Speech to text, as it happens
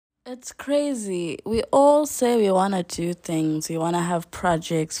It's crazy. We all say we want to do things. We want to have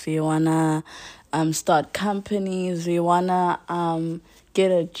projects. We want to start companies. We want to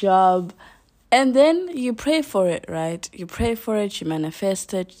get a job. And then you pray for it, right? You pray for it, you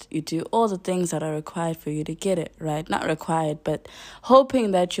manifest it, you do all the things that are required for you to get it, right? Not required, but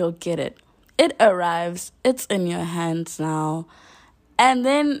hoping that you'll get it. It arrives, it's in your hands now. And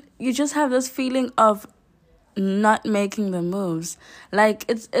then you just have this feeling of not making the moves. Like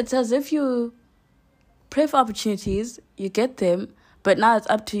it's as if you pray for opportunities, you get them, but now it's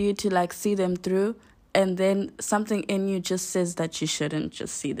up to you to like see them through. And then something in you just says that you shouldn't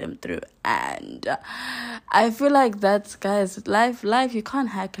just see them through. And I feel like that's, guys, life, you can't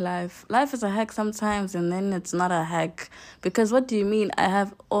hack life. Life is a hack sometimes, and then it's not a hack. Because what do you mean? I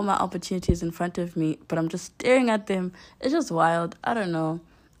have all my opportunities in front of me, but I'm just staring at them. It's just wild. I don't know.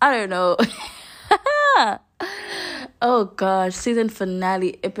 I don't know. Oh gosh, season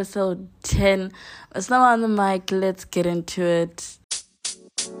finale, episode 10. It's now on the mic. Let's get into it.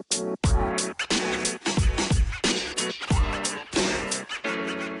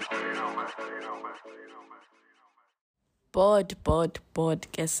 Bored,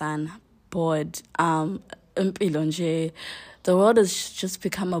 Kesan. Bored. Impilo nje. The world has just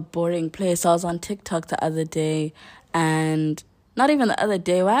become a boring place. I was on TikTok the other day, and not even the other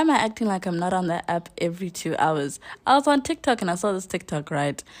day. Why am I acting like I'm not on the app every 2 hours? I was on TikTok and I saw this TikTok,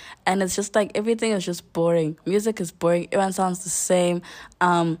 right? And it's just like everything is just boring. Music is boring. Everyone sounds the same.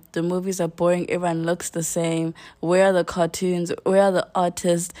 The movies are boring. Everyone looks the same. Where are the cartoons? Where are the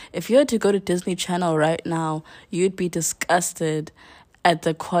artists? If you were to go to Disney Channel right now, you'd be disgusted at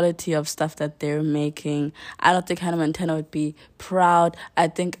the quality of stuff that they're making. I don't think Hannah Montana would be proud. I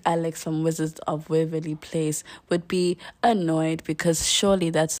think Alex from Wizards of Waverly Place would be annoyed, because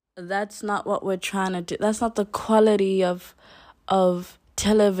surely that's not what we're trying to do. That's not the quality of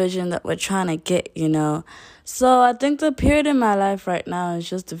television that we're trying to get. So I think the period in my life right now is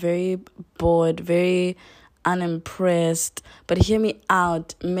just very bored, very unimpressed. But hear me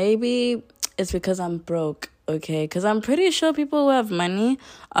out. Maybe it's because I'm broke. Okay, because I'm pretty sure people who have money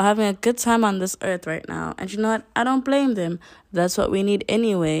are having a good time on this earth right now. And you know what? I don't blame them. That's what we need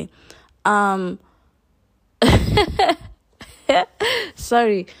anyway. Um,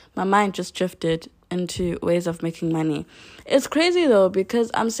 Sorry, my mind just drifted into ways of making money. It's crazy though, because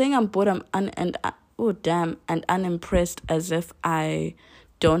I'm saying I'm bored, and unimpressed, as if I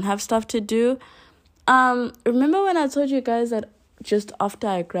don't have stuff to do. Remember when I told you guys that just after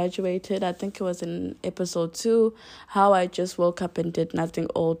I graduated, I think it was in episode 2, how I just woke up and did nothing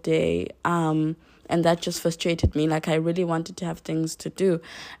all day. And that just frustrated me. Like, I really wanted to have things to do.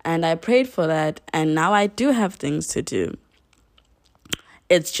 And I prayed for that. And now I do have things to do.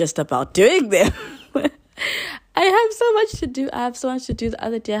 It's just about doing them. I have so much to do. I have so much to do. The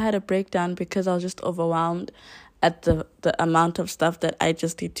other day I had a breakdown because I was just overwhelmed at the amount of stuff that I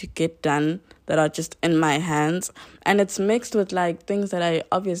just need to get done that are just in my hands. And it's mixed with like things that I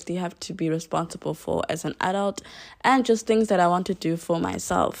obviously have to be responsible for as an adult, and just things that I want to do for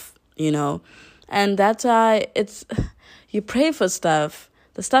myself. And that's why you pray for stuff.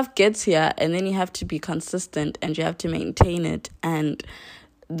 The stuff gets here, and then you have to be consistent and you have to maintain it. And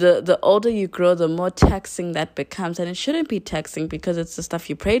the older you grow, the more taxing that becomes. And it shouldn't be taxing, because it's the stuff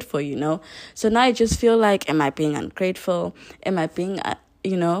you prayed for. So now I just feel like, am I being ungrateful? Am I being,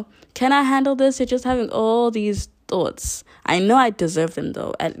 can I handle this? You're just having all these thoughts. I know I deserve them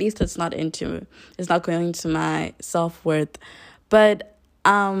though. At least it's not going into my self-worth. But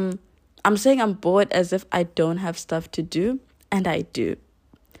I'm saying I'm bored as if I don't have stuff to do, and I do.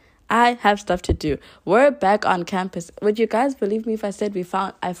 I have stuff to do. We're back on campus. Would you guys believe me if I said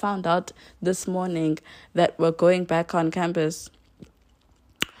I found out this morning that we're going back on campus?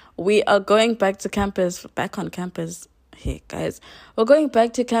 We are going back on campus. Hey, guys. We're going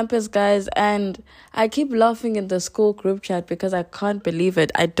back to campus, guys, and I keep laughing in the school group chat because I can't believe it.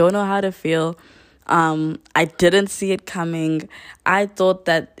 I don't know how to feel. I didn't see it coming. I thought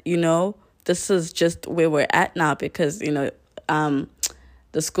that, this is just where we're at now because,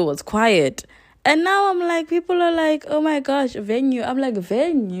 the school was quiet. And now I'm like, people are like, oh my gosh, venue. I'm like,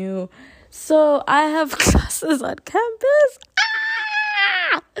 venue. So I have classes on campus.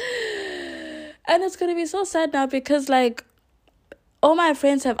 Ah! And it's going to be so sad now because like all my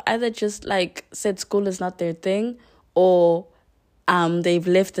friends have either just like said school is not their thing, or they've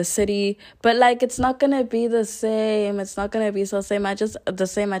left the city. But like it's not gonna be the same. It's not gonna be I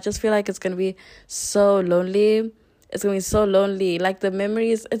just feel like it's gonna be so lonely. It's gonna be so lonely. Like the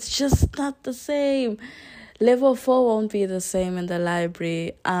memories, it's just not the same. Level 4 won't be the same in the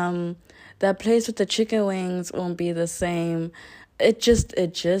library. The place with the chicken wings won't be the same. it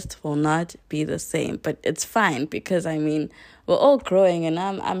just will not be the same. But it's fine because I mean we're all growing, and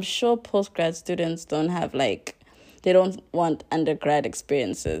I'm sure postgrad students don't have like they don't want undergrad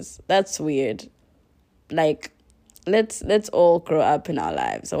experiences. That's weird. Like let's all grow up in our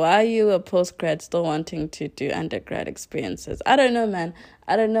lives. Why are you a postgrad still wanting to do undergrad experiences? I don't know, man.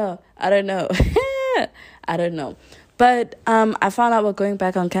 I don't know. I don't know. But I found out we're going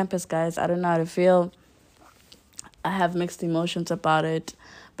back on campus, guys. I don't know how to feel. I have mixed emotions about it.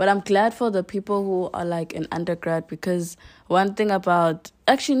 But I'm glad for the people who are like in undergrad, because one thing about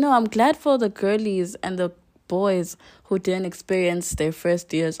actually no, I'm glad for the girlies and the boys who didn't experience their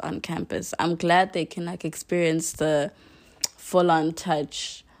first years on campus. I'm glad they can like experience the full on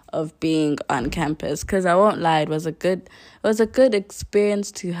touch of being on campus, because I won't lie, it was a good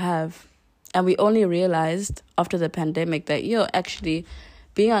experience to have. And we only realized after the pandemic that actually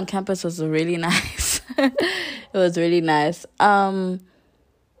being on campus was really nice. It was really nice.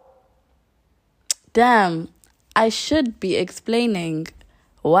 Damn, I should be explaining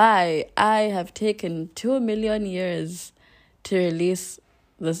why I have taken 2 million years to release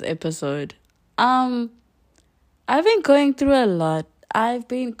this episode. I've been going through a lot.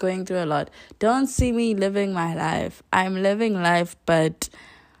 Don't see me living my life. I'm living life, but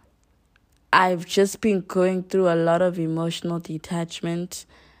I've just been going through a lot of emotional detachment.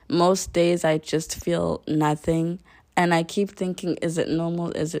 Most days I just feel nothing. And I keep thinking, is it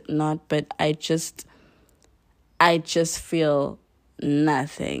normal? Is it not? But I just feel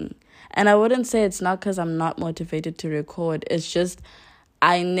nothing. And I wouldn't say it's not because I'm not motivated to record. It's just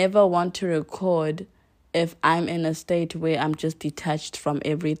I never want to record if I'm in a state where I'm just detached from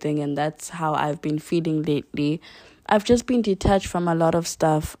everything. And that's how I've been feeling lately. I've just been detached from a lot of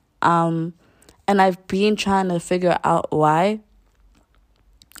stuff. And I've been trying to figure out why.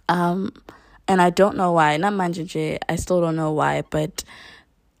 And I don't know why. Not Manjije. I still don't know why. But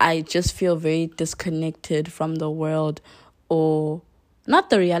I just feel very disconnected from the world, or not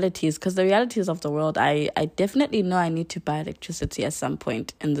the realities, because the realities of the world, I definitely know I need to buy electricity at some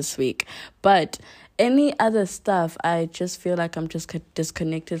point in this week. But any other stuff, I just feel like I'm just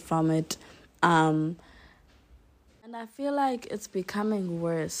disconnected from it. And I feel like it's becoming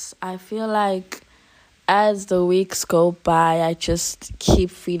worse. I feel like as the weeks go by, I just keep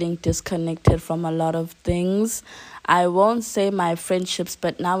feeling disconnected from a lot of things. I won't say my friendships,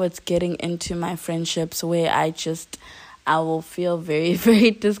 but now it's getting into my friendships where I will feel very,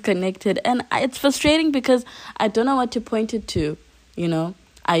 very disconnected. And it's frustrating because I don't know what to point it to,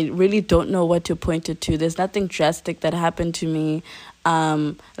 I really don't know what to point it to. There's nothing drastic that happened to me.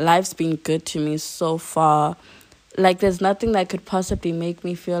 Life's been good to me so far. Like, there's nothing that could possibly make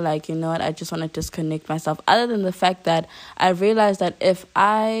me feel like, you know what, I just want to disconnect myself. Other than the fact that I realized that if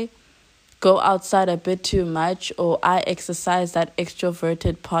I go outside a bit too much, or I exercise that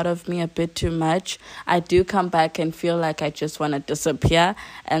extroverted part of me a bit too much, I do come back and feel like I just want to disappear.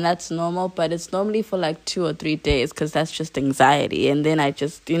 And that's normal, but it's normally for like 2 or 3 days, because that's just anxiety. And then I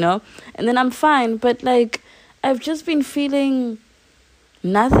just, and then I'm fine. But like, I've just been feeling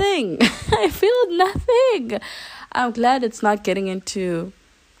nothing. I feel nothing. I'm glad it's not getting into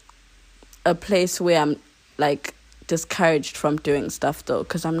a place where I'm like discouraged from doing stuff, though,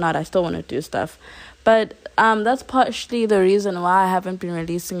 because I'm not. I still want to do stuff. But that's partially the reason why I haven't been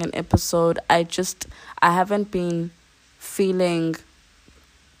releasing an episode. I haven't been feeling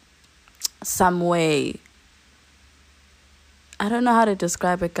some way. I don't know how to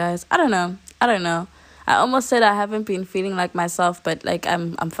describe it, guys. I don't know. I almost said I haven't been feeling like myself, but like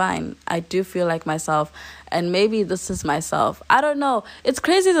I'm fine. I do feel like myself, and maybe this is myself. I don't know. It's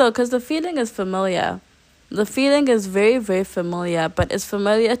crazy though, because the feeling is familiar. The feeling is very, very familiar, but it's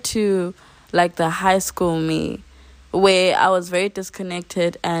familiar to like the high school me, where I was very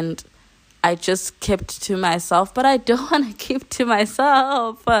disconnected and I just kept to myself. But I don't want to keep to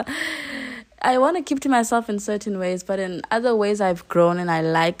myself. I want to keep to myself in certain ways, but in other ways I've grown and I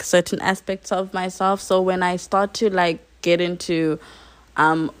like certain aspects of myself. So when I start to like get into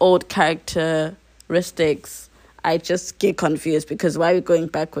old characteristics, I just get confused, because why are we going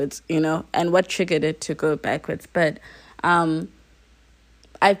backwards, and what triggered it to go backwards. But I've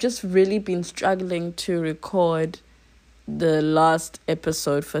just really been struggling to record the last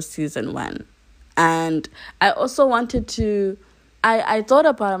episode for season 1. And I also wanted to, I thought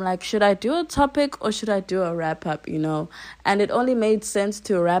about it, I'm like, should I do a topic or should I do a wrap up, And it only made sense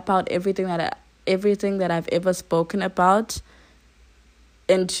to wrap out everything that I've ever spoken about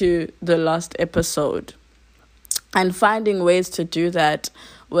into the last episode. And finding ways to do that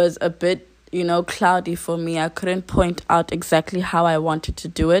was a bit cloudy for me. I couldn't point out exactly how I wanted to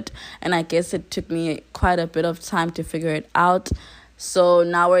do it. And I guess it took me quite a bit of time to figure it out. So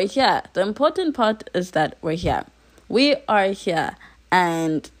now we're here. The important part is that we're here. We are here.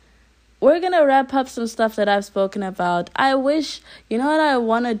 And we're going to wrap up some stuff that I've spoken about. I wish, you know what I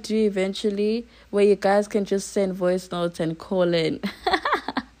want to do eventually? Where you guys can just send voice notes and call in.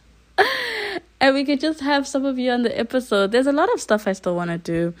 And we could just have some of you on the episode. There's a lot of stuff I still want to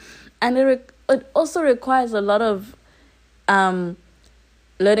do. And it also requires a lot of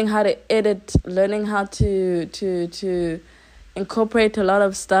learning how to edit, learning how to incorporate a lot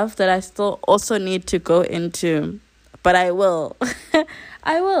of stuff that I still also need to go into. But I will.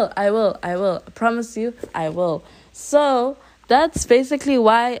 I will. I promise you, I will. So that's basically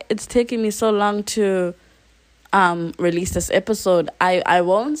why it's taking me so long to release this episode. I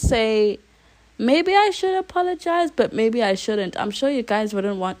won't say maybe I should apologize, but maybe I shouldn't. I'm sure you guys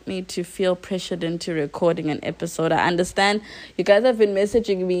wouldn't want me to feel pressured into recording an episode. I understand you guys have been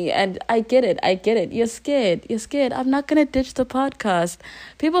messaging me, and I get it. You're scared. I'm not going to ditch the podcast.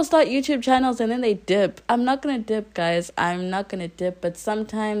 People start YouTube channels and then they dip. I'm not going to dip, guys. I'm not going to dip, but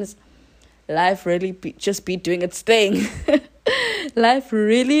sometimes life really just be doing its thing. Life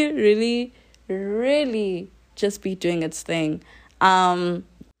really, really, really just be doing its thing.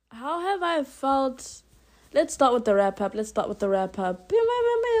 How have I felt? Let's start with the wrap up.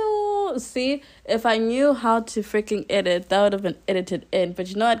 See, if I knew how to freaking edit, that would have been edited in. But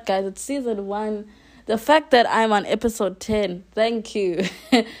you know what, guys? It's season 1. The fact that I'm on episode 10, thank you.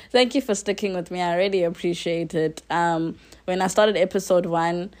 Thank you for sticking with me. I really appreciate it. When I started episode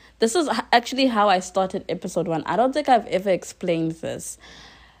 1, this is actually how I started episode 1. I don't think I've ever explained this.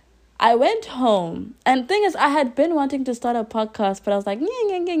 I went home, and thing is, I had been wanting to start a podcast, but I was like, blah,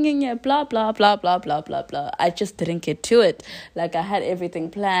 blah, blah, blah, blah, blah, blah. I just didn't get to it. Like, I had everything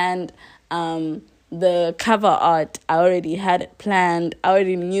planned. The cover art, I already had it planned. I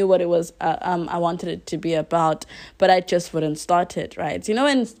already knew what it was I wanted it to be about, but I just wouldn't start it, right? You know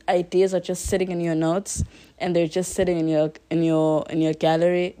when ideas are just sitting in your notes and they're just sitting in your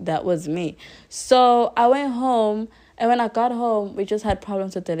gallery? That was me. So I went home. And when I got home, we just had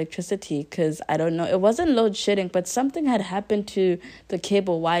problems with the electricity because, I don't know, it wasn't load shedding, but something had happened to the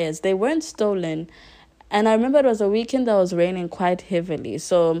cable wires. They weren't stolen. And I remember it was a weekend that was raining quite heavily.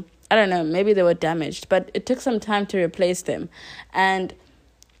 So, I don't know, maybe they were damaged, but it took some time to replace them. And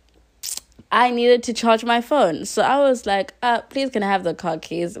I needed to charge my phone. So I was like, please can I have the car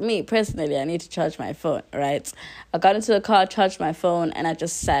keys? Me, personally, I need to charge my phone, right? I got into the car, charged my phone, and I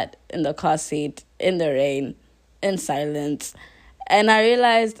just sat in the car seat in the rain, in silence, and I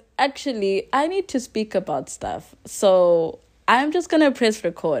realized actually I need to speak about stuff, so I'm just gonna press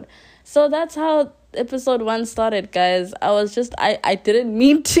record. So that's how episode 1 started, guys. I didn't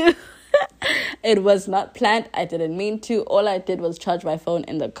mean to. It was not planned. I didn't mean to. All I did was charge my phone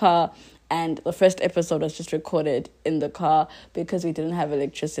in the car, and the first episode was just recorded in the car because we didn't have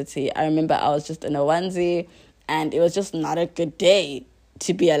electricity. I remember I was just in a onesie, and it was just not a good day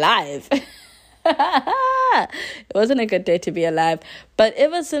to be alive. It wasn't a good day to be alive. But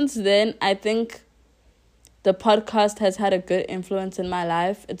ever since then, I think the podcast has had a good influence in my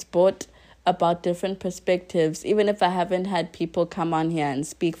life. It's brought about different perspectives. Even if I haven't had people come on here and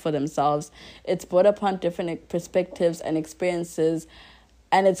speak for themselves, it's brought upon different perspectives and experiences.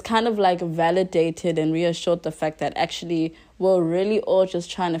 And it's kind of like validated and reassured the fact that actually we're really all just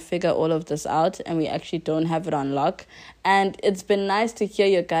trying to figure all of this out, and we actually don't have it on lock. And it's been nice to hear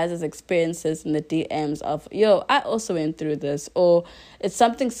your guys' experiences in the DMs of, yo, I also went through this, or it's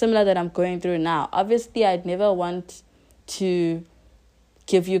something similar that I'm going through now. Obviously, I'd never want to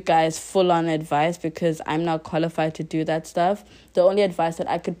give you guys full-on advice because I'm not qualified to do that stuff. The only advice that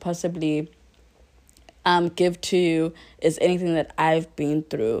I could possibly give to you is anything that I've been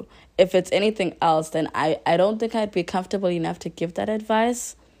through. If it's anything else, then I don't think I'd be comfortable enough to give that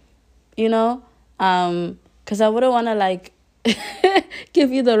advice, because I wouldn't want to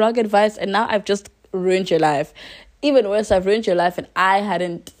give you the wrong advice, and now I've just ruined your life. Even worse, I've ruined your life and I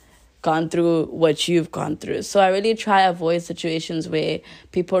hadn't gone through what you've gone through. So I really try to avoid situations where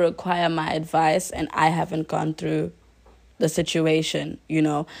people require my advice and I haven't gone through the situation,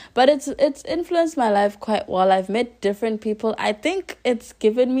 but it's influenced my life quite well. I've met different people. I think it's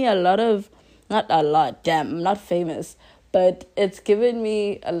given me not a lot, damn, I'm not famous, but it's given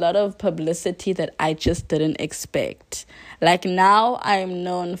me a lot of publicity that I just didn't expect. Like now I'm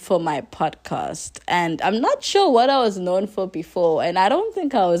known for my podcast, and I'm not sure what I was known for before, and I don't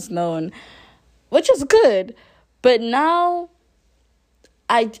think I was known, which is good, but now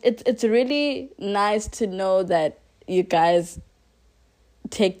it's really nice to know that you guys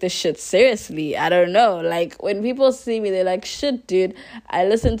take this shit seriously. I don't know. Like, when people see me, they're like, shit, dude, I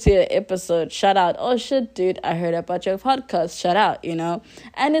listened to your episode. Shout out. Oh, shit, dude, I heard about your podcast. Shout out, you know?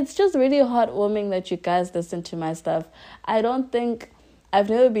 And it's just really heartwarming that you guys listen to my stuff. I don't think... I've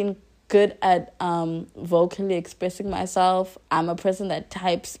never been good at vocally expressing myself. I'm a person that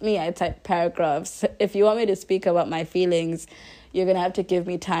I type paragraphs. If you want me to speak about my feelings, you're going to have to give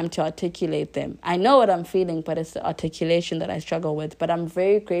me time to articulate them. I know what I'm feeling, but it's the articulation that I struggle with. But I'm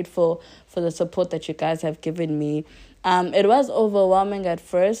very grateful for the support that you guys have given me. It was overwhelming at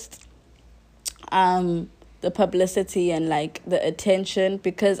first, the publicity and, like, the attention,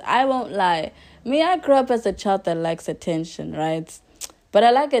 because I won't lie. I grew up as a child that likes attention, right? But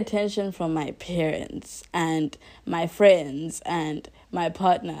I like attention from my parents and my friends and my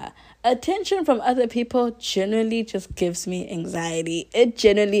partner. Attention from other people generally just gives me anxiety.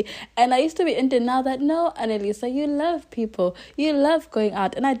 And I used to be in denial that, no, Annalisa, you love people. You love going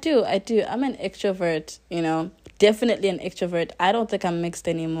out. And I do. I'm an extrovert, you know, definitely an extrovert. I don't think I'm mixed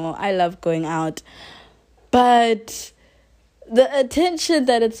anymore. I love going out. But the attention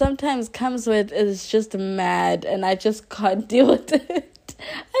that it sometimes comes with is just mad, and I just can't deal with it.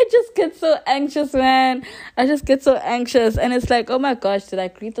 I just get so anxious, man. And it's like, oh my gosh, did I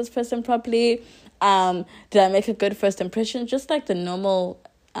greet this person properly? Did I make a good first impression? Just like the normal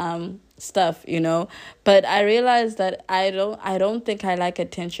stuff, you know. But I realized that I don't think I like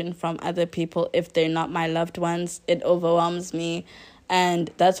attention from other people if they're not my loved ones. It overwhelms me. And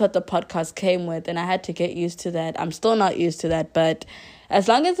that's what the podcast came with. And I had to get used to that. I'm still not used to that, but as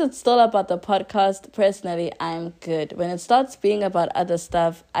long as it's still about the podcast, personally, I'm good. When it starts being about other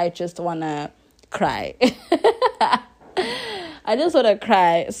stuff, I just want to cry. I just want to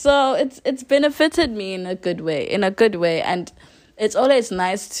cry. So it's benefited me in a good way. And it's always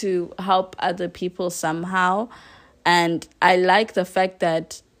nice to help other people somehow. And I like the fact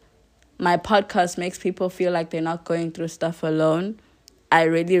that my podcast makes people feel like they're not going through stuff alone. I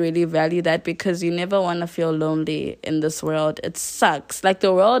really, really value that, because you never want to feel lonely in this world. It sucks. Like,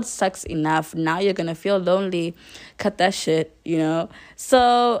 the world sucks enough. Now you're going to feel lonely. Cut that shit, you know?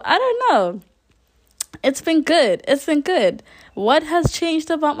 So, I don't know. It's been good. What has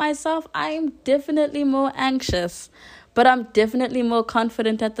changed about myself? I'm definitely more anxious, but I'm definitely more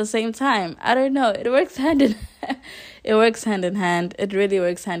confident at the same time. I don't know. It works hand in hand. It works hand in hand. It really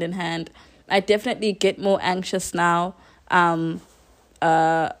works hand in hand. I definitely get more anxious now.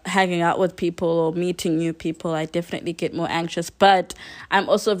 Hanging out with people or meeting new people, I definitely get more anxious, but I'm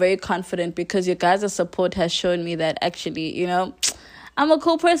also very confident because your guys' support has shown me that actually, you know, I'm a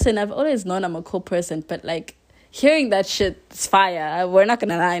cool person. I've always known I'm a cool person, but like, hearing that shit's fire. We're not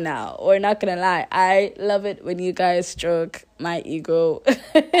gonna lie now. I love it when you guys stroke my ego.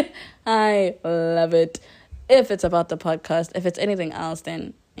 I love it. If it's about the podcast, if it's anything else,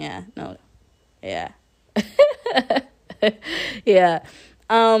 then yeah. Yeah.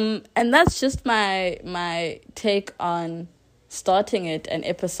 And that's just my take on starting it and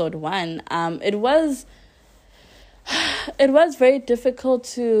episode 1. It was very difficult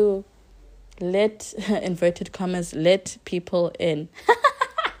to let, inverted commas, let people in.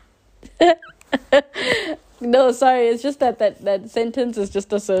 No, sorry, it's just that sentence is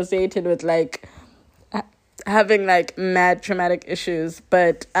just associated with like having like mad traumatic issues.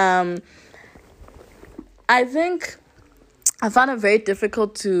 But I think I found it very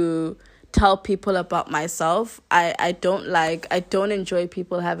difficult to tell people about myself. I don't enjoy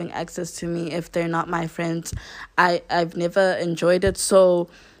people having access to me if they're not my friends. I've never enjoyed it. So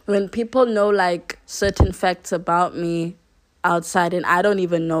when people know like certain facts about me outside and I don't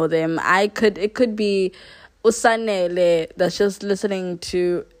even know them, it could be Usanele that's just listening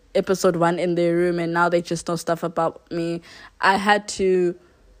to episode 1 in their room and now they just know stuff about me. I had to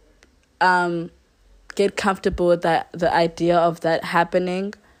get comfortable with the idea of that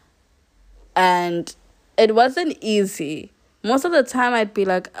happening, and it wasn't easy. Most of the time I'd be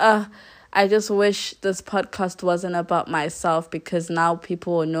like, I just wish this podcast wasn't about myself, because now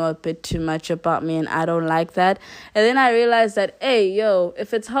people will know a bit too much about me and I don't like that. And then I realized that, hey,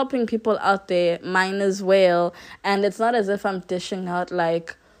 if it's helping people out there, mine as well. And it's not as if I'm dishing out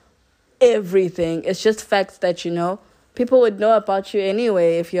like everything. It's just facts that, people would know about you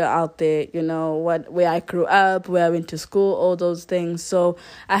anyway if you're out there, where I grew up, where I went to school, all those things. So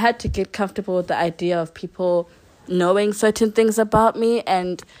I had to get comfortable with the idea of people knowing certain things about me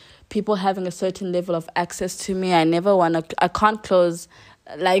and people having a certain level of access to me. I can't close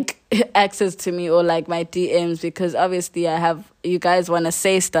like access to me or like my DMs, because obviously you guys want to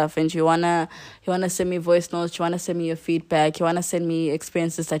say stuff and you want to send me voice notes, you want to send me your feedback, you want to send me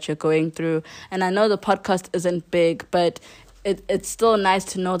experiences that you're going through. And I know the podcast isn't big, but it's still nice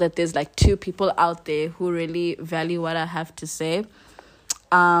to know that there's like two people out there who really value what I have to say.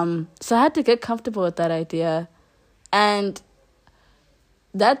 So I had to get comfortable with that idea. And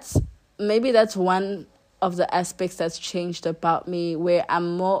that's one of the aspects that's changed about me, where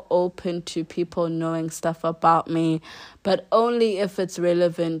I'm more open to people knowing stuff about me, but only if it's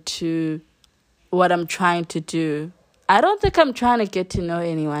relevant to what I'm trying to do. I don't think I'm trying to get to know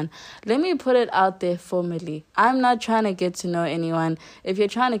anyone. Let me put it out there formally. I'm not trying to get to know anyone. If you're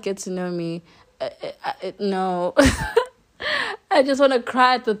trying to get to know me, no. I just want to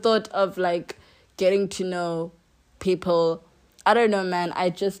cry at the thought of like getting to know people. I don't know, man. I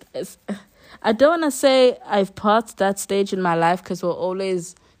don't want to say I've passed that stage in my life, because we'll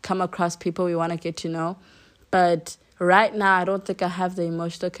always come across people we want to get to know. But right now, I don't think I have the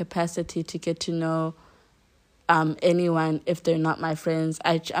emotional capacity to get to know anyone if they're not my friends.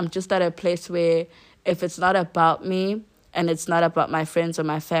 I'm just at a place where if it's not about me and it's not about my friends or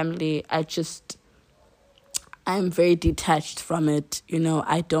my family, I'm very detached from it.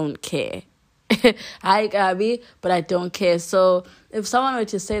 I don't care. Hi, Gabby, but I don't care. So if someone were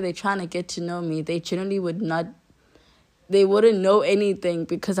to say they're trying to get to know me, they generally wouldn't know anything,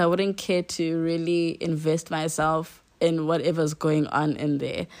 because I wouldn't care to really invest myself in whatever's going on in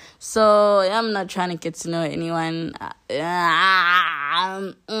there. So I'm not trying to get to know anyone.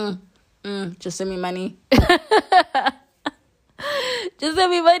 Just send me money. Just send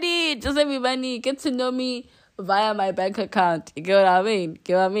me money. Just send me money. Get to know me via my bank account. You get what I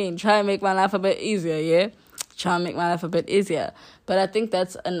mean? Try and make my life a bit easier, yeah? But I think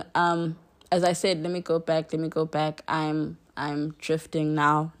that's as I said, let me go back. I'm drifting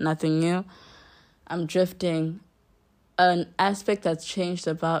now. Nothing new. I'm drifting. An aspect that's changed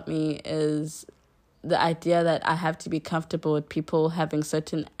about me is the idea that I have to be comfortable with people having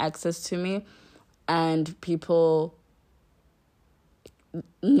certain access to me, and people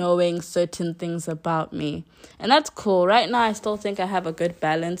knowing certain things about me. And that's cool. Right now, I still think I have a good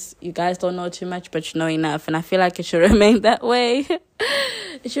balance. You guys don't know too much, but you know enough. And I feel like it should remain that way.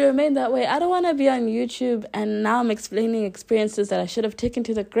 It should remain that way. I don't want to be on YouTube and now I'm explaining experiences that I should have taken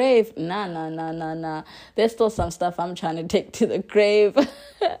to the grave. Nah. There's still some stuff I'm trying to take to the grave.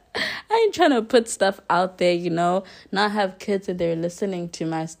 I ain't trying to put stuff out there, Not have kids and they're listening to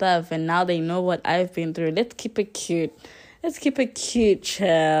my stuff and now they know what I've been through. Let's keep it cute.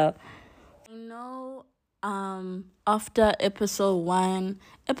 Chill. I know, after episode 1,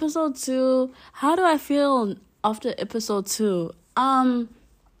 episode 2, how do I feel after episode 2?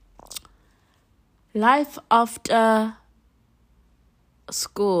 Life after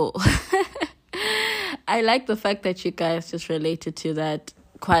school. I like the fact that you guys just related to that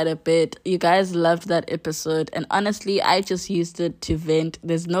quite a bit. You guys loved that episode, and honestly, I just used it to vent.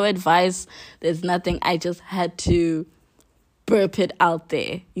 There's no advice, there's nothing. I just had to burp it out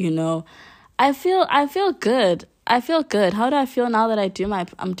there, I feel good. How do I feel now that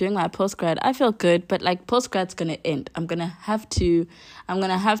I'm doing my postgrad? I feel good, but like postgrad's gonna end. I'm gonna have to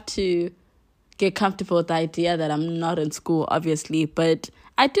get comfortable with the idea that I'm not in school, obviously, but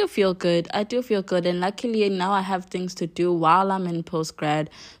I do feel good. And luckily now I have things to do while I'm in postgrad.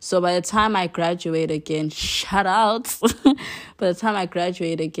 So by the time I graduate again, shout out. By the time I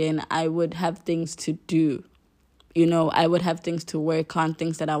graduate again, I would have things to do. I would have things to work on,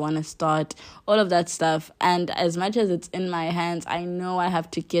 things that I want to start, all of that stuff. And as much as it's in my hands, I know I have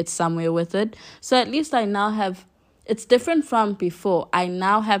to get somewhere with it. So at least I now have, it's different from before. I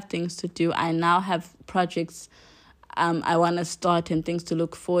now have things to do. I now have projects I want to start and things to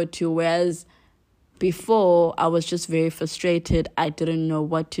look forward to. Whereas before, I was just very frustrated. I didn't know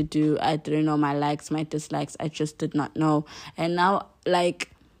what to do. I didn't know my likes, my dislikes. I just did not know. And now, I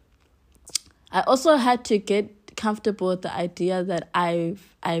also had to get comfortable with the idea that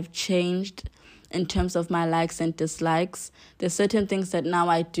I've changed in terms of my likes and dislikes. There's certain things that now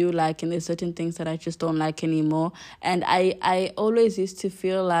I do like, and there's certain things that I just don't like anymore. And I always used to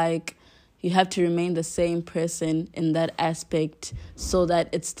feel like you have to remain the same person in that aspect so that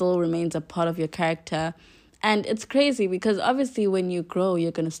it still remains a part of your character. And it's crazy because obviously when you grow,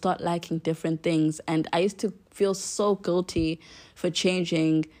 you're going to start liking different things. And I used to feel so guilty for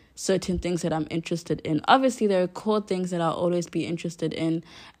changing certain things that I'm interested in. Obviously, there are core things that I'll always be interested in,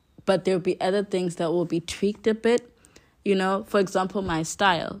 but there'll be other things that will be tweaked a bit. For example, my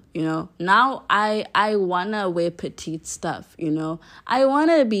style, now I want to wear petite stuff, I want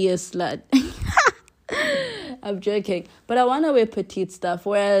to be a slut. I'm joking, but I want to wear petite stuff.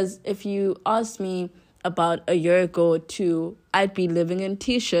 Whereas if you ask me about a year ago or two, I'd be living in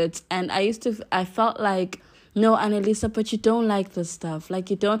t-shirts. And I felt like, no, Annalisa, but you don't like this stuff.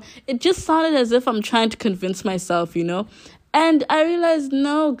 Like, you don't. It just sounded as if I'm trying to convince myself, And I realized,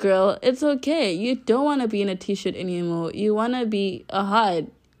 no, girl, it's okay. You don't want to be in a t-shirt anymore. You want to be a hot.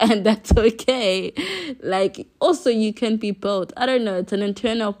 And that's okay. Like, also, you can be both. I don't know. It's an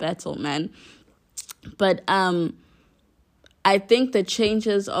internal battle, man. But I think the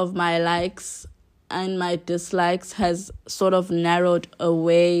changes of my likes and my dislikes has sort of narrowed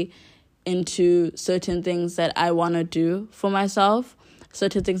away into certain things that I want to do for myself,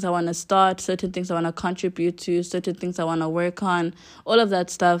 certain things I want to start, certain things I want to contribute to, certain things I want to work on, all of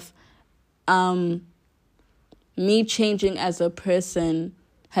that stuff. Me changing as a person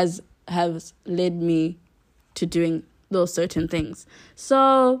has led me to doing those certain things.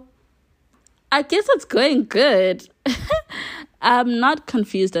 So I guess it's going good. I'm not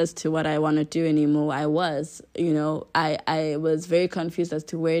confused as to what I want to do anymore. I was, I was very confused as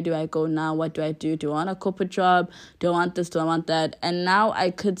to where do I go now? What do I do? Do I want a corporate job? Do I want this? Do I want that? And now I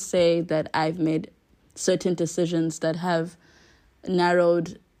could say that I've made certain decisions that have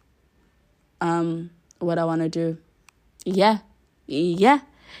narrowed what I want to do. Yeah.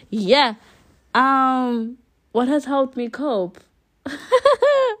 What has helped me cope?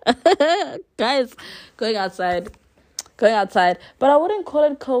 Guys, going outside. But I wouldn't call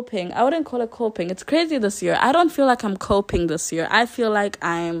it coping. It's crazy this year. I don't feel like I'm coping this year. I feel like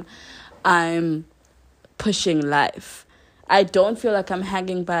I'm pushing life. I don't feel like I'm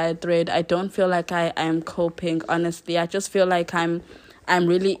hanging by a thread. I don't feel like I am coping, honestly. I just feel like I'm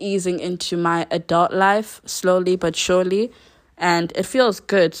really easing into my adult life slowly but surely, and it feels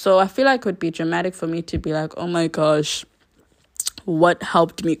good. So I feel like it would be dramatic for me to be like, oh my gosh, what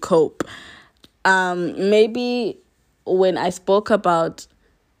helped me cope? Maybe when I spoke about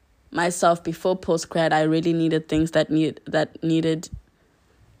myself before postgrad, I really needed things that needed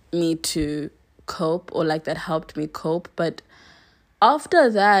me to cope, or like that helped me cope. But after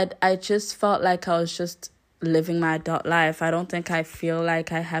that, I just felt like I was just living my adult life. I don't think I feel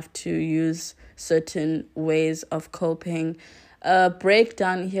like I have to use certain ways of coping.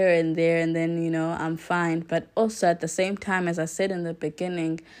 Breakdown here and there, and then, I'm fine. But also at the same time, as I said in the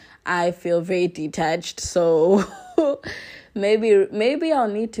beginning, I feel very detached. So maybe I'll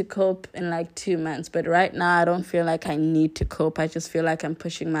need to cope in like 2 months. But right now, I don't feel like I need to cope. I just feel like I'm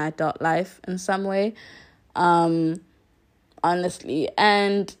pushing my adult life in some way, honestly.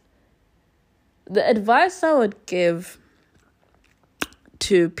 And the advice I would give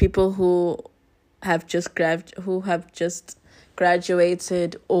to people who have just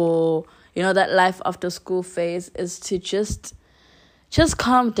graduated, or that life after school phase, is to just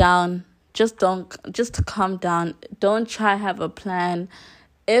calm down. Just calm down. Don't try have a plan.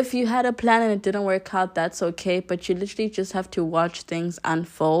 If you had a plan and it didn't work out, that's okay, but you literally just have to watch things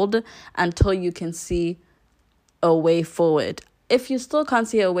unfold until you can see a way forward. If you still can't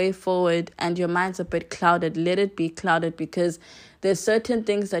see a way forward and your mind's a bit clouded, let it be clouded, because there's certain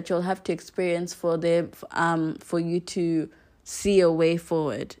things that you'll have to experience for you to see a way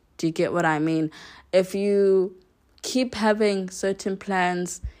forward. Do you get what I mean? If you keep having certain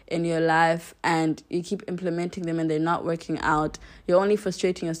plans in your life and you keep implementing them and they're not working out, you're only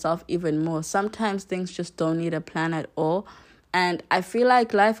frustrating yourself even more. Sometimes things just don't need a plan at all. And I feel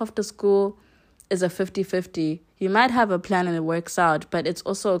like life after school is a 50-50. You might have a plan and it works out, but it's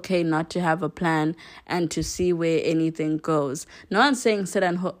also okay not to have a plan and to see where anything goes. No one's saying sit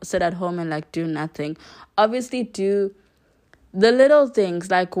at home and like do nothing. Obviously, do the little things,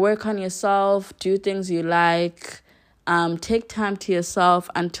 like work on yourself, do things you like, take time to yourself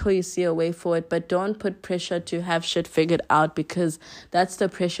until you see a way forward. But don't put pressure to have shit figured out, because that's the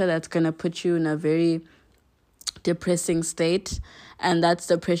pressure that's going to put you in a very depressing state. And that's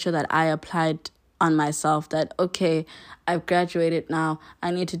the pressure that I applied on myself, that, okay, I've graduated now,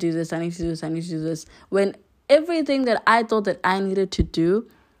 I need to do this, I need to do this. When everything that I thought that I needed to do,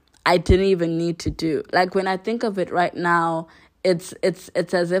 I didn't even need to do. Like, when I think of it right now, it's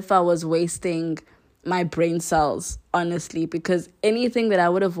as if I was wasting my brain cells, honestly, because anything that I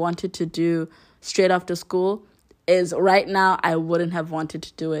would have wanted to do straight after school is right now, I wouldn't have wanted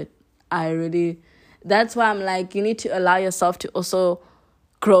to do it. That's why I'm like, you need to allow yourself to also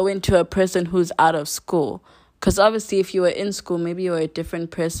grow into a person who's out of school. Because obviously, if you were in school, maybe you were a different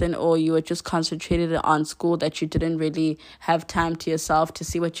person, or you were just concentrated on school, that you didn't really have time to yourself to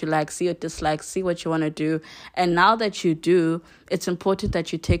see what you like, see what dislike, see what you want to do. And now that you do, it's important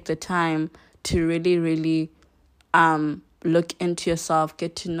that you take the time to really, really look into yourself,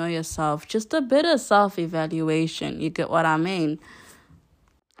 get to know yourself, just a bit of self-evaluation. You get what I mean?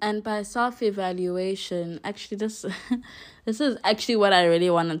 And by self-evaluation, actually, this is actually what I really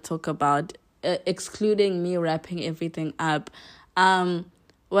want to talk about, excluding me wrapping everything up.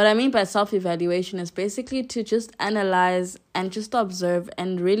 what I mean by self-evaluation is basically to just analyze and just observe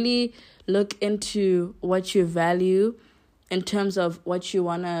and really look into what you value in terms of what you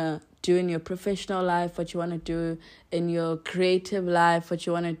want to do in your professional life, what you want to do in your creative life, what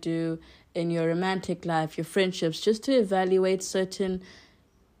you want to do in your romantic life, your friendships, just to evaluate certain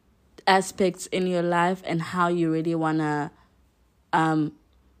aspects in your life and how you really want to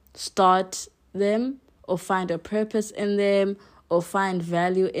start them or find a purpose in them or find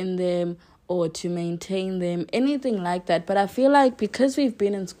value in them or to maintain them, anything like that. But I feel like because we've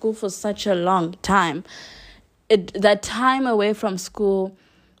been in school for such a long time, that time away from school,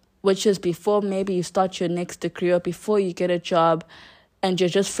 which is before maybe you start your next degree or before you get a job and you're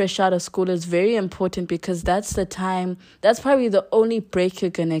just fresh out of school, is very important because that's the time, that's probably the only break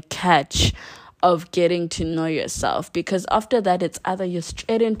you're going to catch of getting to know yourself. Because after that, it's either you're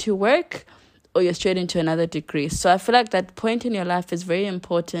straight into work or you're straight into another degree. So I feel like that point in your life is very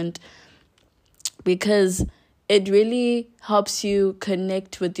important because it really helps you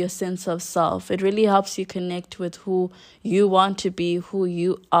connect with your sense of self. It really helps you connect with who you want to be, who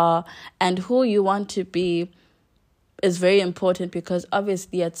you are, and who you want to be is very important because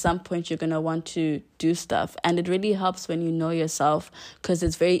obviously at some point you're going to want to do stuff. And it really helps when you know yourself because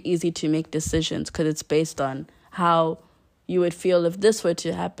it's very easy to make decisions because it's based on how you would feel if this were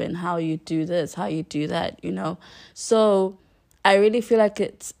to happen, how you do this, how you do that, So I really feel like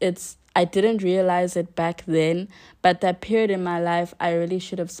it's I didn't realize it back then, but that period in my life, I really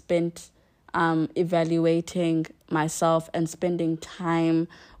should have spent evaluating myself and spending time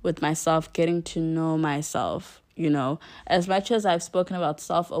with myself, getting to know myself, As much as I've spoken about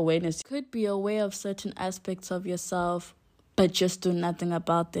self-awareness, you could be aware of certain aspects of yourself, but just do nothing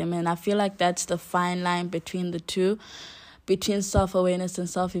about them. And I feel like that's the fine line between the two. Between self-awareness and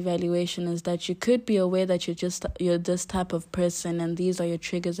self-evaluation is that you could be aware that you're this type of person and these are your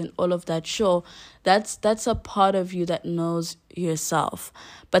triggers and all of that. Sure, that's a part of you that knows yourself.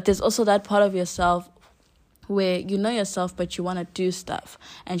 But there's also that part of yourself where you know yourself, but you want to do stuff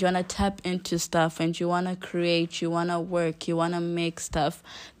and you want to tap into stuff and you want to create, you want to work, you want to make stuff.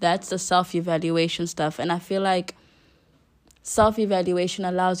 That's the self-evaluation stuff. And I feel like self-evaluation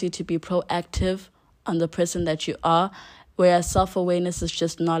allows you to be proactive on the person that you are, whereas self-awareness is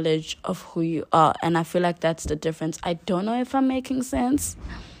just knowledge of who you are. And I feel like that's the difference. I don't know if I'm making sense.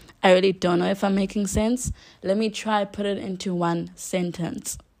 I really don't know if I'm making sense. Let me try put it into one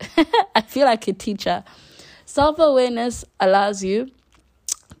sentence. I feel like a teacher. Self-awareness allows you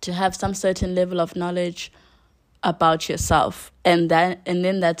to have some certain level of knowledge about yourself. And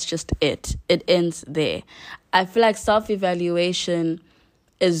then that's just it. It ends there. I feel like self-evaluation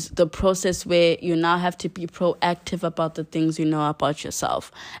is the process where you now have to be proactive about the things you know about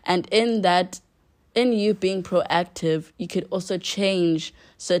yourself. And in you being proactive, you could also change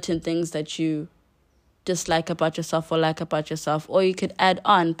certain things that you dislike about yourself or like about yourself, or you could add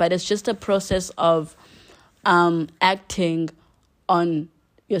on. But it's just a process of acting on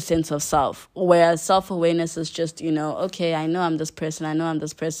your sense of self. Whereas self-awareness is just, okay, I know I'm this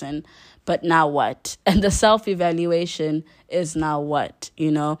person, but now what? And the self-evaluation is now what,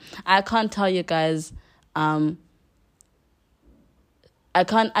 I can't tell you guys, I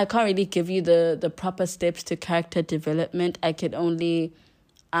can't really give you the proper steps to character development. I could only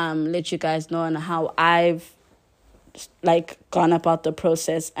let you guys know on how I've gone about the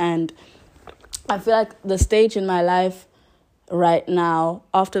process. And I feel like the stage in my life right now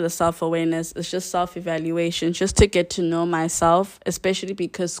after the self-awareness is just self-evaluation, just to get to know myself, especially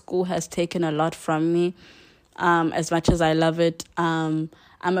because school has taken a lot from me. As much as I love it, I'm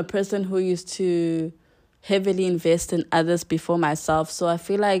a person who used to heavily invest in others before myself. So I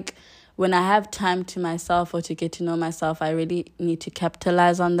feel like when I have time to myself or to get to know myself, I really need to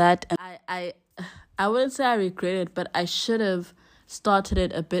capitalize on that. And I wouldn't say I regret it, but I should have started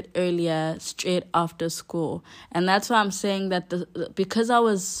it a bit earlier, straight after school. And that's why I'm saying that because I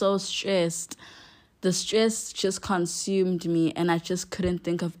was so stressed, the stress just consumed me and I just couldn't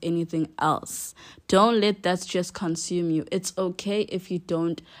think of anything else. Don't let that stress consume you. It's okay if you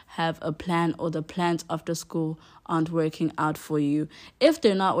don't have a plan or the plans after school aren't working out for you. If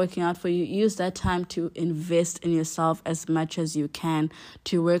they're not working out for you, use that time to invest in yourself as much as you can,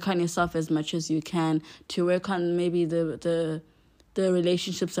 to work on yourself as much as you can, to work on maybe the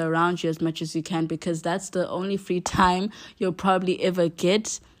relationships around you as much as you can, because that's the only free time you'll probably ever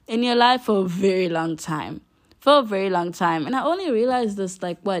get in your life for a very long time. And I only realized this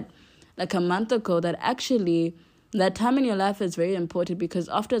like a month ago, that actually that time in your life is very important, because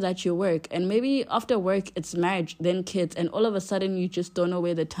after that you work, and maybe after work it's marriage, then kids, and all of a sudden you just don't know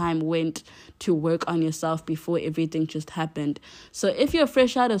where the time went to work on yourself before everything just happened. So if you're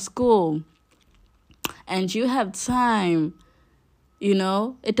fresh out of school and you have time,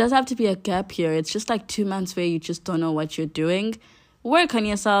 it doesn't have to be a gap year. It's just like 2 months where you just don't know what you're doing. Work on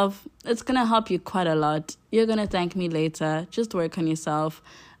yourself. It's going to help you quite a lot. You're going to thank me later. Just work on yourself.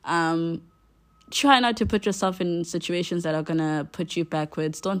 Try not to put yourself in situations that are going to put you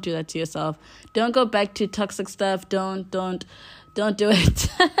backwards. Don't do that to yourself. Don't go back to toxic stuff. Don't do it. Don't do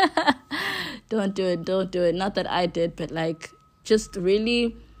it. Not that I did, but just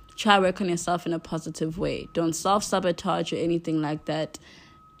really try work on yourself in a positive way. Don't self-sabotage or anything like that.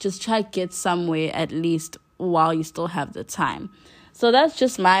 Just try get somewhere at least while you still have the time. So that's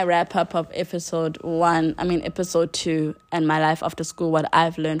just my wrap-up of episode 2, and my life after school, what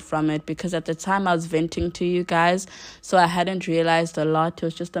I've learned from it. Because at the time I was venting to you guys, so I hadn't realized a lot. It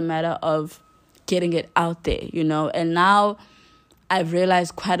was just a matter of getting it out there, And now I've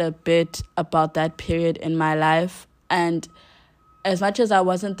realized quite a bit about that period in my life. And as much as I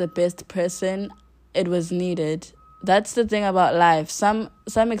wasn't the best person, it was needed. That's the thing about life. Some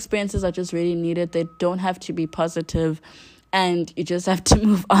experiences are just really needed. They don't have to be positive, and you just have to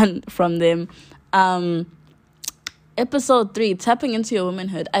move on from them. Episode 3, tapping into your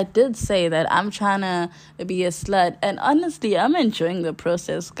womanhood. I did say that I'm trying to be a slut, and honestly, I'm enjoying the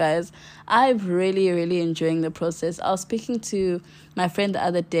process, guys. I'm really, really enjoying the process. I was speaking to my friend the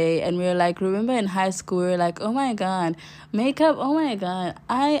other day, and we were like, remember in high school, we were like, oh my God, makeup, oh my God.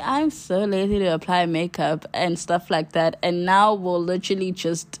 I'm so lazy to apply makeup and stuff like that, and now we'll literally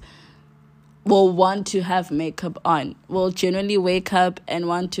just will want to have makeup on. Will generally wake up and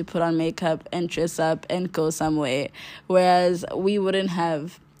want to put on makeup and dress up and go somewhere, whereas we wouldn't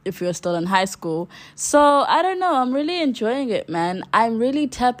have if we were still in high school. So I don't know, I'm really enjoying it, man. I'm really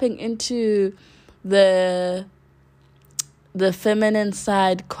tapping into the feminine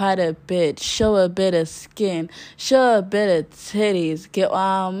side quite a bit. Show a bit of skin, show a bit of titties, get what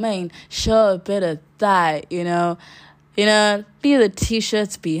I mean, show a bit of thigh, leave the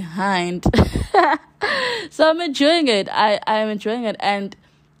t-shirts behind. So I'm enjoying it. I'm enjoying it. And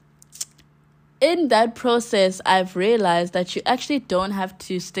in that process, I've realized that you actually don't have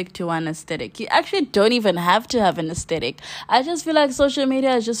to stick to one aesthetic. You actually don't even have to have an aesthetic. I just feel like social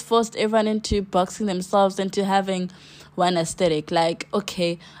media has just forced everyone into boxing themselves into having one aesthetic. Like,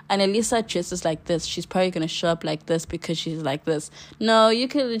 okay, Annalisa dresses like this, she's probably going to show up like this because she's like this. No, you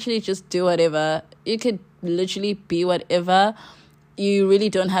can literally just do whatever. You could literally be whatever. You really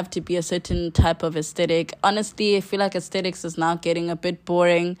don't have to be a certain type of aesthetic. Honestly, I feel like aesthetics is now getting a bit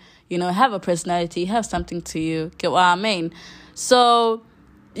boring. Have a personality, have something to you. Get what I mean? So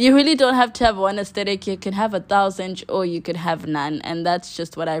you really don't have to have one aesthetic. You can have 1,000 or you could have none. And that's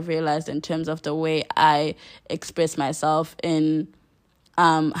just what I've realized in terms of the way I express myself in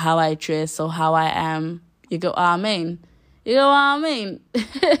how I dress or how I am. You get what I mean?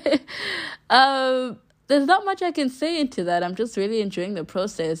 There's not much I can say into that. I'm just really enjoying the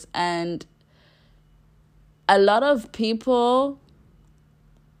process. And a lot of people,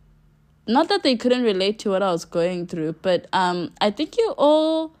 not that they couldn't relate to what I was going through, but I think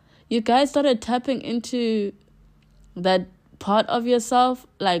you guys started tapping into that part of yourself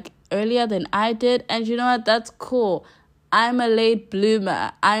earlier than I did. And you know what? That's cool. I'm a late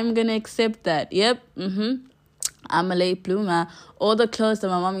bloomer. I'm going to accept that. Yep. I'm a late bloomer. All the clothes that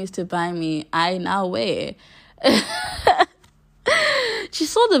my mom used to buy me, I now wear. She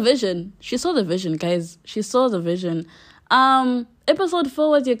saw the vision, guys. She saw the vision. Episode 4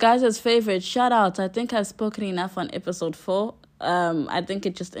 was your guys' favorite. Shout out. I think I've spoken enough on episode 4. I think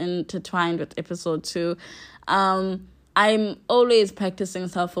it just intertwined with episode 2. I'm always practicing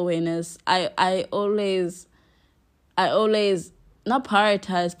self-awareness. I always not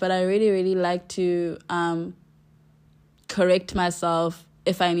prioritize, but I really, really like to correct myself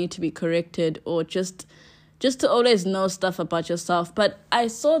if I need to be corrected, or just to always know stuff about yourself. But I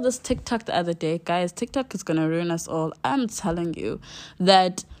saw this TikTok the other day. Guys, TikTok is going to ruin us all. I'm telling you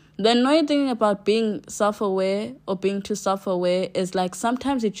that the annoying thing about being self-aware or being too self-aware is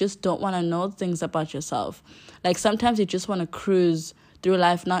sometimes you just don't want to know things about yourself. Sometimes you just want to cruise through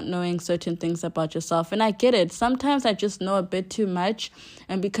life not knowing certain things about yourself. And I get it. Sometimes I just know a bit too much.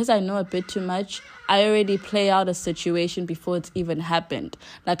 And because I know a bit too much, I already play out a situation before it's even happened.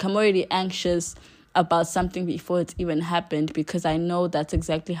 I'm already anxious about something before it's even happened because I know that's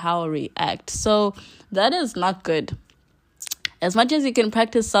exactly how I react. So that is not good. As much as you can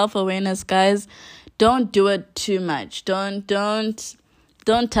practice self-awareness, guys, don't do it too much. Don't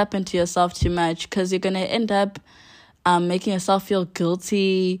don't tap into yourself too much, because you're going to end up making yourself feel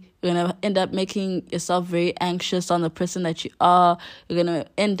guilty. You're going to end up making yourself very anxious on the person that you are. You're going to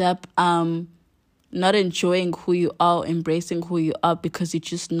end up not enjoying who you are, embracing who you are, because you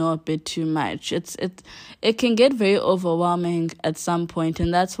just know a bit too much. It can get very overwhelming at some point,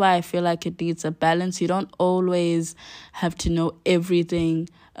 and that's why I feel like it needs a balance. You don't always have to know everything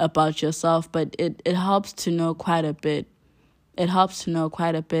about yourself, but it helps to know quite a bit. It helps to know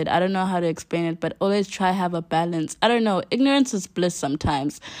quite a bit. I don't know how to explain it, but always try have a balance. I don't know. Ignorance is bliss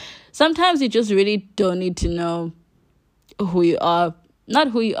sometimes. Sometimes you just really don't need to know who you are. Not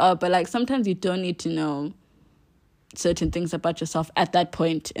who you are, but like sometimes you don't need to know certain things about yourself at that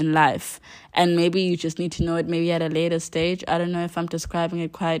point in life. And maybe you just need to know it maybe at a later stage. I don't know if I'm describing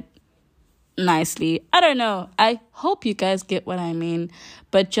it quite nicely. I don't know. I hope you guys get what I mean.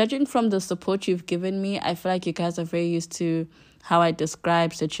 But judging from the support you've given me, I feel like you guys are very used to how I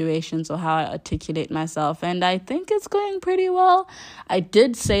describe situations or how I articulate myself. And I think it's going pretty well. I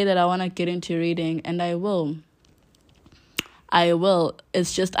did say that I want to get into reading, and I will.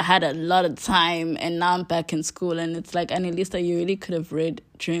 It's just I had a lot of time, and now I'm back in school, and it's like, Annalisa, you really could have read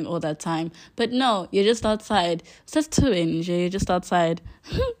during all that time. But no, you're just outside. So that's too you're just outside.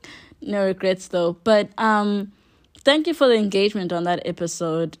 No regrets though. But thank you for the engagement on that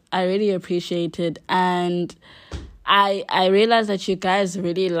episode. I really appreciate it. And I realize that you guys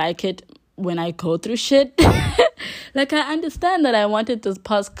really like it when I go through shit. Like, I understand that I wanted this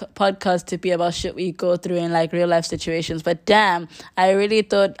podcast to be about shit we go through in, like, real life situations. But damn, I really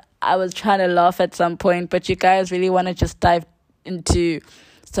thought I was trying to laugh at some point. But you guys really want to just dive into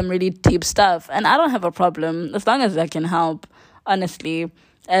some really deep stuff. And I don't have a problem, as long as I can help, honestly.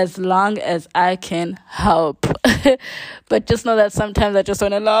 As long as I can help. But just know that sometimes I just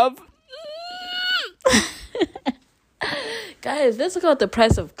want to laugh. Guys, let's talk about the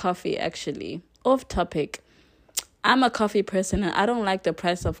price of coffee, actually. Off topic. I'm a coffee person, and I don't like the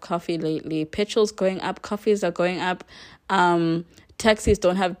price of coffee lately. Petrol's going up. Coffees are going up. Taxis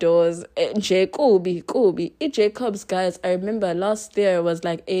don't have doors. Jacobs, guys, I remember last year it was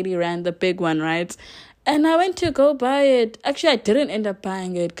like 80 Rand, the big one, right? And I went to go buy it. Actually, I didn't end up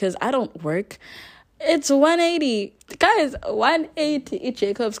buying it because I don't work. It's 180. Guys, 180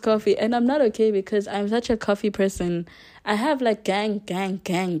 Jacobs coffee. And I'm not okay because I'm such a coffee person. I have like gang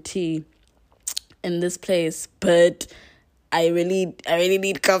tea in this place, but I really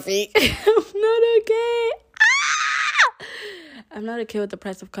need coffee. I'm not okay. I'm not okay with the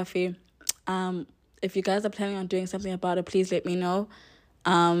price of coffee. If you guys are planning on doing something about it, please let me know.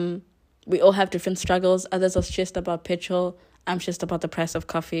 We all have different struggles. Others are stressed about petrol. I'm stressed about the price of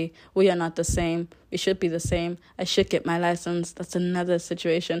coffee. We are not the same. We should be the same. I should get my license. That's another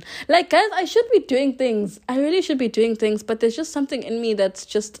situation. Like, guys, I should be doing things. I really should be doing things. But there's just something in me that's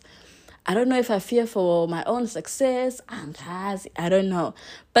just, I don't know if I fear for my own success. I don't know.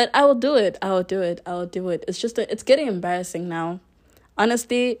 But I will do it. It's just, it's getting embarrassing now.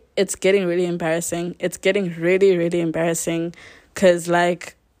 Honestly, it's getting really embarrassing. It's getting really, really embarrassing. Because,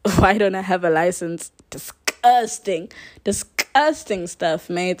 like, why don't I have a license? Disgusting stuff,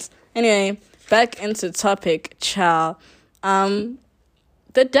 mates. Anyway, back into topic, child. The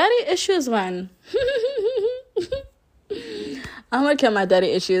daddy issues one. I'm working on my daddy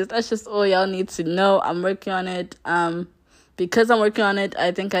issues. That's just all y'all need to know. I'm working on it. Because I'm working on it,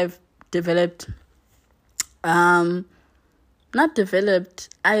 I think I've developed, not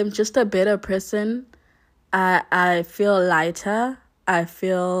developed. I am just a better person. I feel lighter. I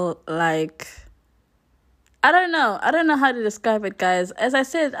feel like, I don't know how to describe it, guys. As I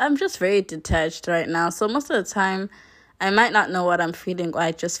said, I'm just very detached right now. So most of the time, I might not know what I'm feeling, or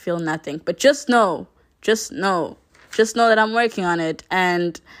I just feel nothing. But just know that I'm working on it.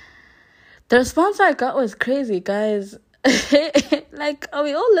 And the response I got was crazy, guys. Like, are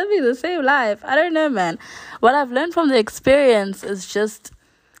we all living the same life? I don't know, man. What I've learned from the experience is just,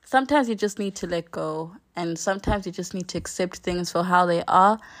 sometimes you just need to let go. And sometimes you just need to accept things for how they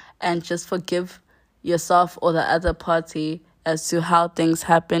are and just forgive yourself or the other party as to how things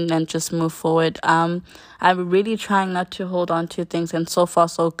happened and just move forward. I'm really trying not to hold on to things, and so far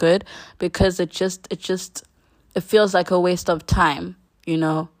so good, because it feels like a waste of time, you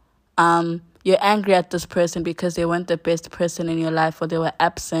know. You're angry at this person because they weren't the best person in your life or they were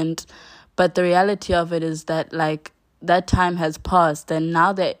absent, but the reality of it is that, like, that time has passed, and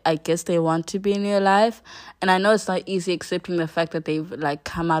now I guess they want to be in your life. And I know it's not easy accepting the fact that they've, like,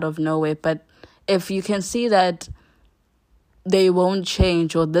 come out of nowhere, but if you can see that they won't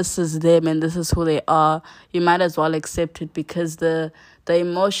change, or this is them and this is who they are, you might as well accept it, because the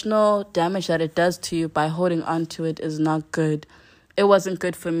emotional damage that it does to you by holding on to it is not good. it wasn't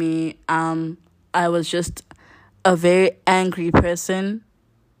good for me. I was just a very angry person,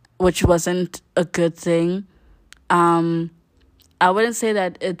 which wasn't a good thing. I wouldn't say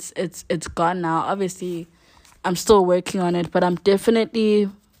that it's gone now. Obviously, I'm still working on it, but I'm definitely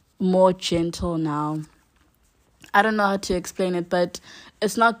more gentle now. I don't know how to explain it, but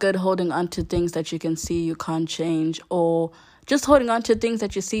it's not good holding on to things that you can see you can't change, or just holding on to things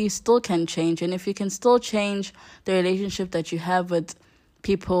that you see you still can change. And if you can still change the relationship that you have with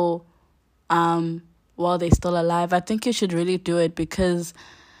people while they're still alive, I think you should really do it, because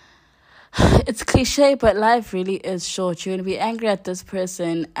it's cliche, but life really is short. You're going to be angry at this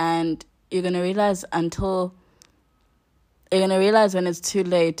person, and you're going to realize when it's too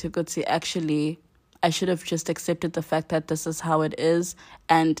late to go see, actually, I should have just accepted the fact that this is how it is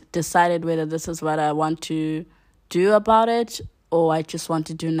and decided whether this is what I want to do about it, or I just want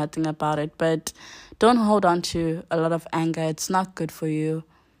to do nothing about it. But don't hold on to a lot of anger. It's not good for you.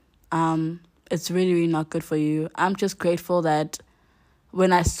 It's really, really not good for you. I'm just grateful that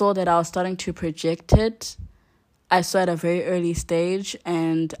when I saw that I was starting to project it, I saw at a very early stage,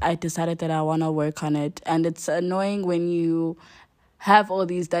 and I decided that I want to work on it. And it's annoying when you have all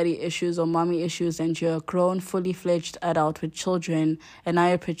these daddy issues or mommy issues, and you're a grown, fully fledged adult with children, and now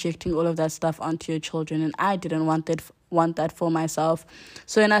you're projecting all of that stuff onto your children. And I didn't want that for myself.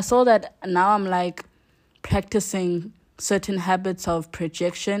 So when I saw that, now I'm like practicing certain habits of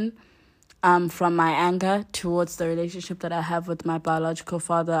projection from my anger towards the relationship that I have with my biological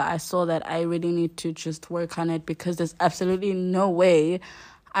father. I saw that I really need to just work on it, because there's absolutely no way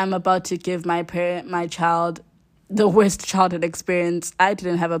I'm about to give my child the worst childhood experience. I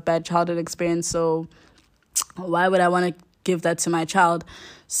didn't have a bad childhood experience, so why would I want to give that to my child?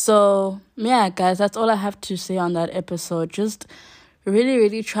 So yeah, guys, that's all I have to say on that episode. Just really,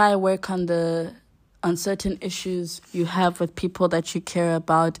 really try work on certain issues you have with people that you care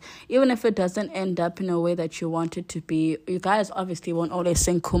about, even if it doesn't end up in a way that you want it to be. You guys obviously won't always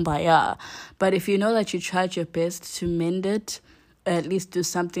sing kumbaya, but if you know that you tried your best to mend it, at least do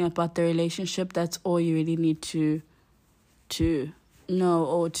something about the relationship, that's all you really need to know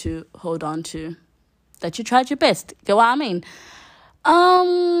or to hold on to. That you tried your best. Get what I mean?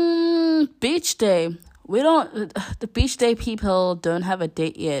 Beach day. The beach day people don't have a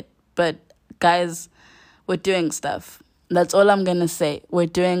date yet, but guys, we're doing stuff. That's all I'm gonna say. We're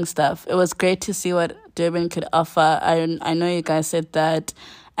doing stuff. It was great to see what Durban could offer. I know you guys said that.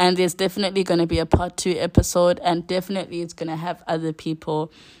 And there's definitely going to be a part 2 episode, and definitely it's going to have other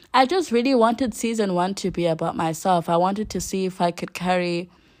people. I just really wanted season 1 to be about myself. I wanted to see if I could carry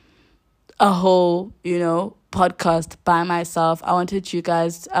a whole, podcast by myself. I wanted you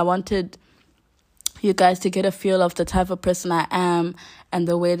guys to get a feel of the type of person I am and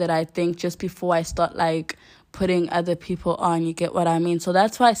the way that I think, just before I start like putting other people on. You get what I mean? So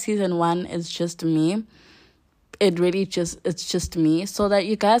that's why season 1 is just me. It's just me, so that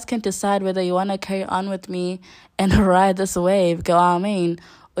you guys can decide whether you want to carry on with me and ride this wave, go what I mean,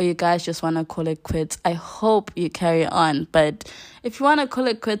 or you guys just want to call it quits. I hope you carry on, but if you want to call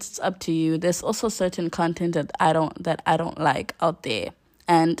it quits, it's up to you. There's also certain content that I don't like out there,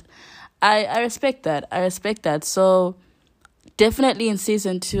 and I respect that. So definitely in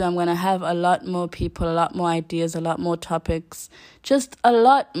season 2, I'm going to have a lot more people, a lot more ideas, a lot more topics, just a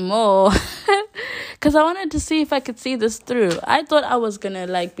lot more. Because I wanted to see if I could see this through. I thought I was going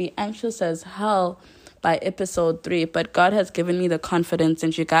to be anxious as hell by episode 3, but God has given me the confidence,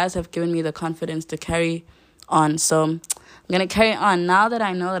 and you guys have given me the confidence to carry on. So I'm going to carry on now that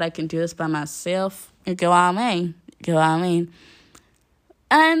I know that I can do this by myself. You get what I mean?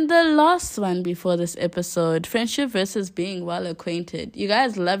 And the last one before this episode, friendship versus being well acquainted. You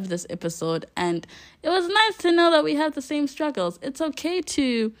guys loved this episode, and it was nice to know that we have the same struggles. It's okay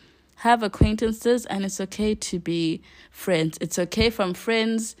to have acquaintances, and it's okay to be friends. It's okay from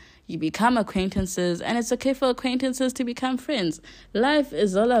friends you become acquaintances, and it's okay for acquaintances to become friends. Life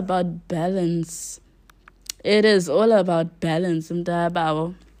is all about balance. It is all about balance.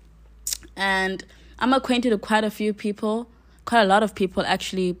 And I'm acquainted with quite a lot of people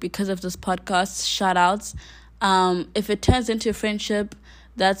actually, because of this podcast. Shout outs. If it turns into friendship,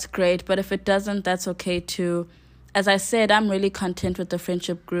 that's great, but if it doesn't, that's okay too. As I said, I'm really content with the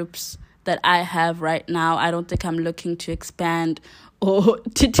friendship groups that I have right now. I don't think I'm looking to expand or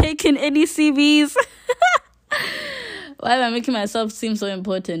to take in any CVs. Why am I making myself seem so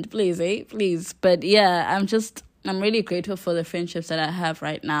important? Please, please. But yeah, I'm really grateful for the friendships that I have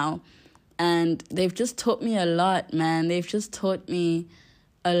right now. And they've just taught me a lot, man. They've just taught me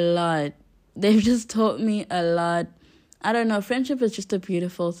a lot. I don't know. Friendship is just a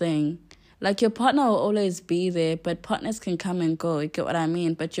beautiful thing. Like, your partner will always be there, but partners can come and go. You get what I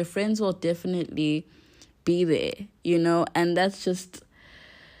mean? But your friends will definitely be there, you know? And that's just,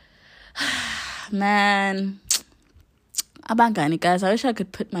 man, abangani, guys. I wish I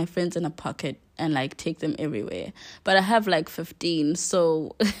could put my friends in a pocket and like take them everywhere. But I have like 15,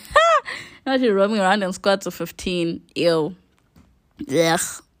 so imagine roaming around in squads of 15. Ew.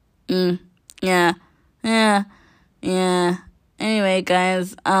 Ugh. Yeah. Anyway,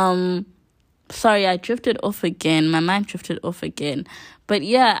 guys, sorry, I drifted off again. My mind drifted off again. But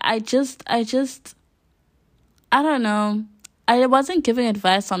yeah, I don't know. I wasn't giving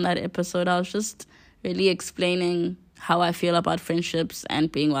advice on that episode. I was just really explaining how I feel about friendships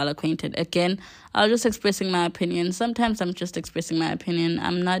and being well acquainted. Again, I was just expressing my opinion. Sometimes I'm just expressing my opinion.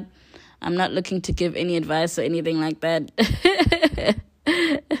 I'm not looking to give any advice or anything like that.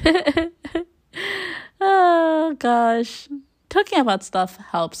 Oh gosh. Talking about stuff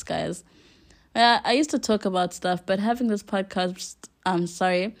helps, guys. I used to talk about stuff, but having this podcast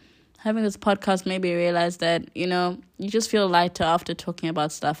made me realize that, you know, you just feel lighter after talking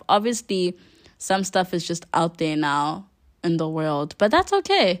about stuff. Obviously, some stuff is just out there now in the world, but that's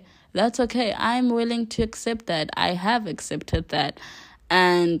okay. That's okay. I'm willing to accept that. I have accepted that.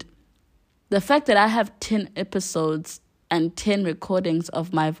 And the fact that I have 10 episodes and 10 recordings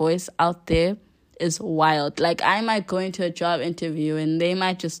of my voice out there is wild. Like, I might go into a job interview and they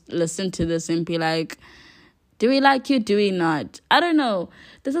might just listen to this and be like, do we like you? Do we not? I don't know.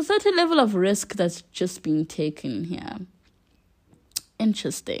 There's a certain level of risk that's just being taken here.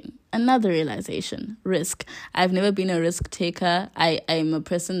 Interesting. Another realization. Risk. I've never been a risk taker. I'm a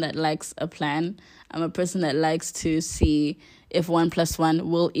person that likes a plan. I'm a person that likes to see if 1 + 1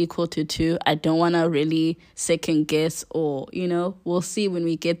 will equal to 2. I don't want to really second guess, or, you know, we'll see when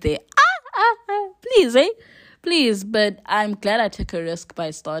we get there. Please. But I'm glad I took a risk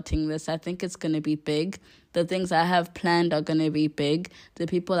by starting this. I think it's going to be big. The things I have planned are going to be big. The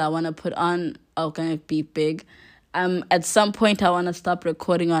people I want to put on are going to be big. At some point, I want to stop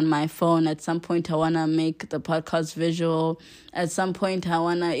recording on my phone. At some point, I want to make the podcast visual. At some point, I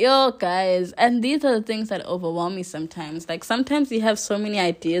want to, guys. And these are the things that overwhelm me sometimes. Like, sometimes you have so many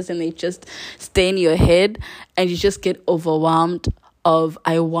ideas and they just stay in your head and you just get overwhelmed of,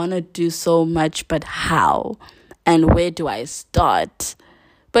 I want to do so much, but how? And where do I start?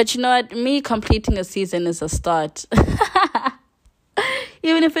 But you know what? Me completing a season is a start.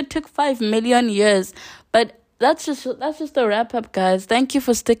 Even if it took 5 million years. But that's just a wrap up, guys. Thank you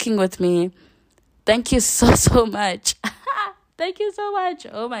for sticking with me. Thank you so much. Thank you so much.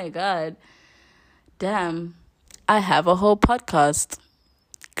 Oh my God. Damn. I have a whole podcast.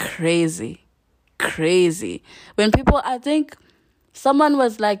 Crazy. When people, I think someone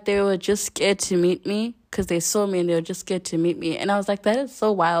was like, they were just scared to meet me because they saw me and they were just scared to meet me. And I was like, that is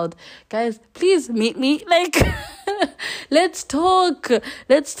so wild. Guys, please meet me. Like, let's talk,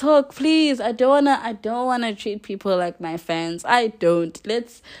 please. I don't wanna treat people like my fans. I don't.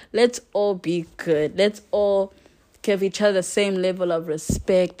 Let's all be good. Let's all give each other the same level of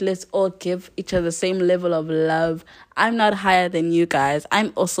respect. Let's all give each other the same level of love. I'm not higher than you guys.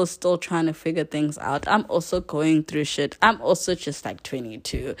 I'm also still trying to figure things out. I'm also going through shit. I'm also just like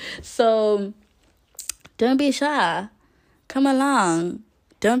 22. So don't be shy. Come along.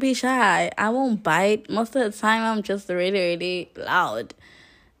 Don't be shy. I won't bite. Most of the time, I'm just really, really loud.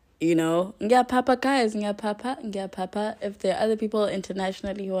 You know? Yeah, papa, guys. Yeah, papa. If there are other people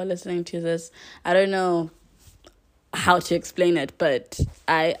internationally who are listening to this, I don't know how to explain it, but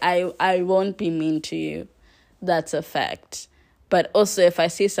I won't be mean to you. That's a fact. But also, if I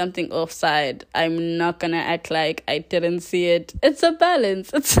see something offside, I'm not gonna act like I didn't see it. It's a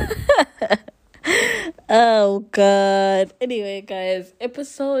balance. Oh God. Anyway, guys,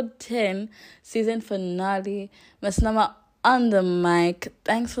 episode 10, season finale. Miss Nama on the mic.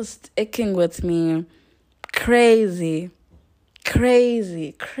 Thanks for sticking with me. Crazy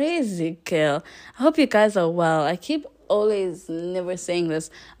girl. I hope you guys are well. I keep always never saying this.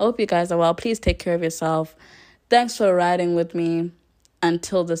 I hope you guys are well. Please take care of yourself. Thanks for riding with me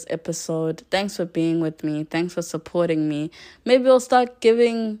until this episode. Thanks for being with me. Thanks for supporting me. Maybe we'll start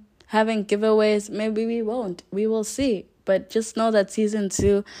having giveaways. Maybe we won't. We will see. But just know that season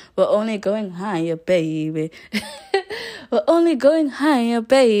 2, we're only going higher, baby. We're only going higher,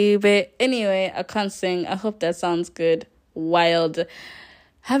 baby. Anyway, I can't sing. I hope that sounds good. Wild.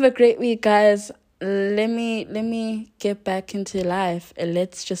 Have a great week, guys. Let me get back into life and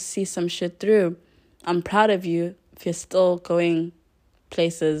let's just see some shit through. I'm proud of you if you're still going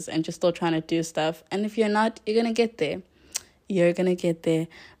places and you're still trying to do stuff. And if you're not, you're gonna get there.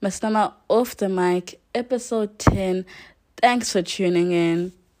 Masnama off the mic, episode 10. Thanks for tuning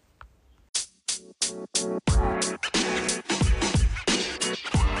in.